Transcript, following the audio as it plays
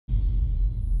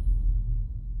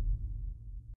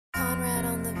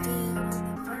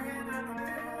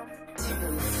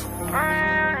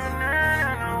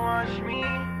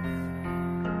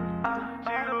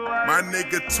My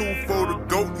nigga 2 for the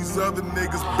GOAT, these other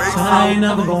niggas base. I ain't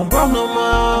never gon' broke no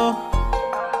more,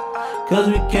 cause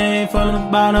we came from the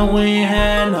bottom, we ain't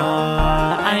had none.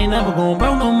 I ain't never gon'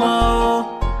 broke no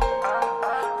more,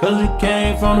 cause we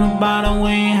came from the bottom, we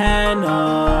ain't had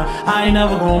none. I ain't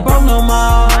never gon' broke no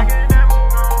more,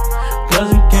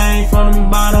 cause we came from the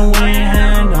bottom, we ain't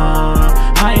had none.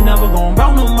 I ain't never gon'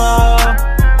 broke no more,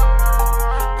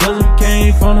 cause we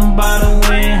came from the bottom,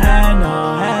 we ain't had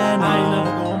none. I ain't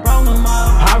never gon' broke no more.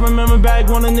 I remember back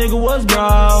when a nigga was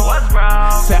broke.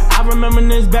 Said I remember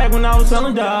this back when I was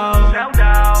selling dogs.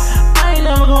 I ain't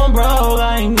never gon' broke,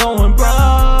 I ain't going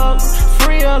broke.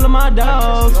 Free all of my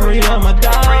dogs, free all my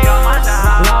dogs.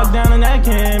 Locked down in that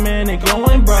can, man, they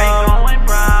going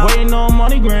broke. Waiting on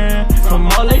money grand from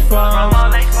all they folks.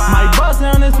 Might bust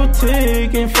down this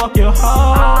fatigue and fuck your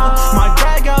hoe. Might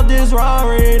drag out this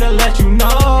Rari to let you know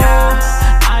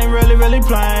I ain't really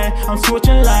playing, I'm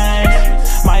switching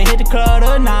lanes. Might hit the club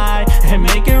tonight and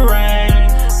make it rain.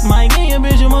 Might get your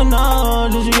bitch in my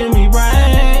nose, just you give me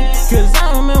brain. Cause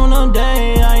I remember no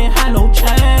day I ain't had no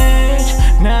change.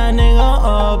 Now a nigga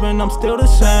up and I'm still the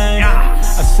same.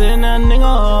 I said now nigga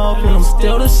up and I'm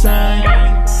still the same.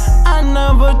 I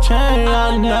never change,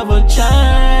 I never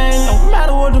change. No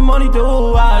matter what the money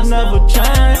do, I never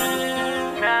change.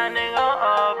 Now nigga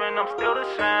up and I'm still the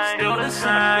same. Still the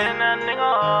same. Now nigga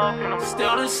up and I'm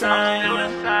still the same.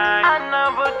 I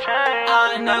never change,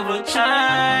 I never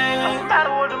change. No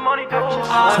matter what the money do,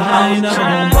 I ain't never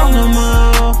gon' broke no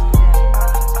more,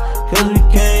 cause we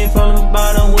came from the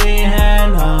bottom, we ain't had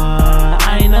none.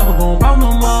 I ain't never gon' broke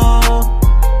no more,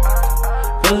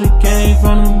 cause we came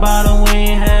from the bottom, we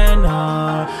ain't had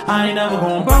none. I ain't never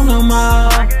gon' broke no more,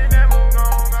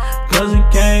 cause we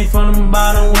came from the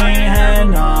bottom, we ain't had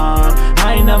none.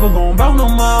 I ain't never gon' broke no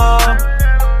more,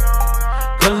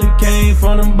 cause we came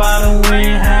from the bottom, we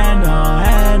ain't had none.